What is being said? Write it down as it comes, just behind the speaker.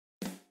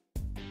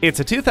It's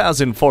a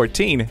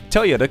 2014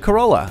 Toyota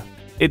Corolla.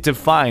 It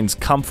defines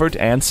comfort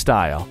and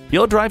style.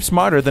 You'll drive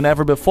smarter than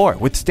ever before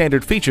with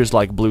standard features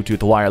like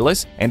Bluetooth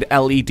wireless and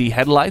LED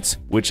headlights,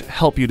 which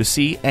help you to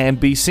see and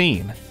be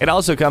seen. It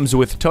also comes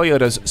with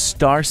Toyota's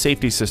Star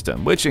Safety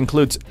System, which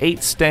includes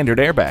 8 standard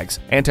airbags,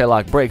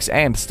 anti-lock brakes,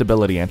 and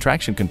stability and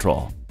traction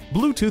control.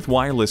 Bluetooth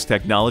wireless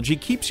technology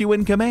keeps you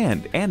in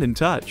command and in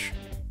touch.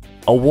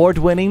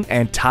 Award-winning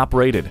and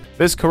top-rated,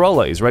 this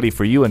Corolla is ready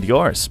for you and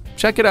yours.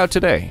 Check it out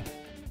today.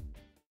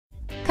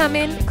 Come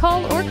in,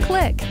 call, or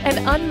click.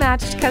 An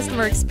unmatched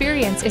customer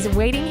experience is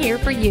waiting here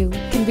for you.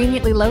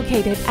 Conveniently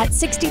located at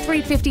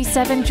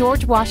 6357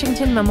 George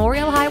Washington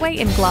Memorial Highway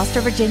in Gloucester,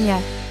 Virginia.